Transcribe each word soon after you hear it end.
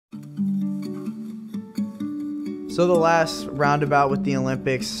So the last roundabout with the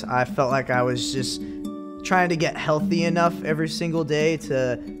Olympics, I felt like I was just trying to get healthy enough every single day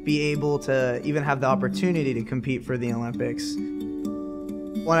to be able to even have the opportunity to compete for the Olympics.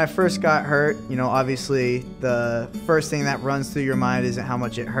 When I first got hurt, obviously the first thing that runs through your mind isn't how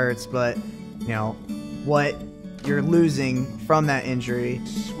much it hurts, but, what you're losing from that injury.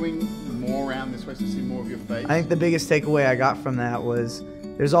 Swing more around this way to see more of your face. I think the biggest takeaway I got from that was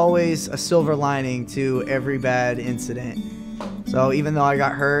there's always a silver lining to every bad incident. So even though I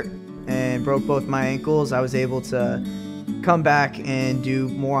got hurt and broke both my ankles, I was able to come back and do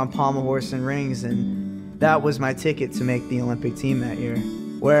more on pommel horse and rings, and that was my ticket to make the Olympic team that year.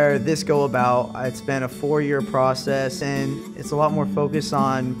 Where this go about, it's been a 4-year process, and it's a lot more focused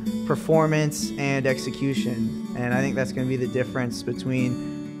on performance and execution. And I think that's going to be the difference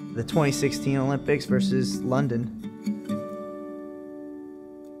between the 2016 Olympics versus London.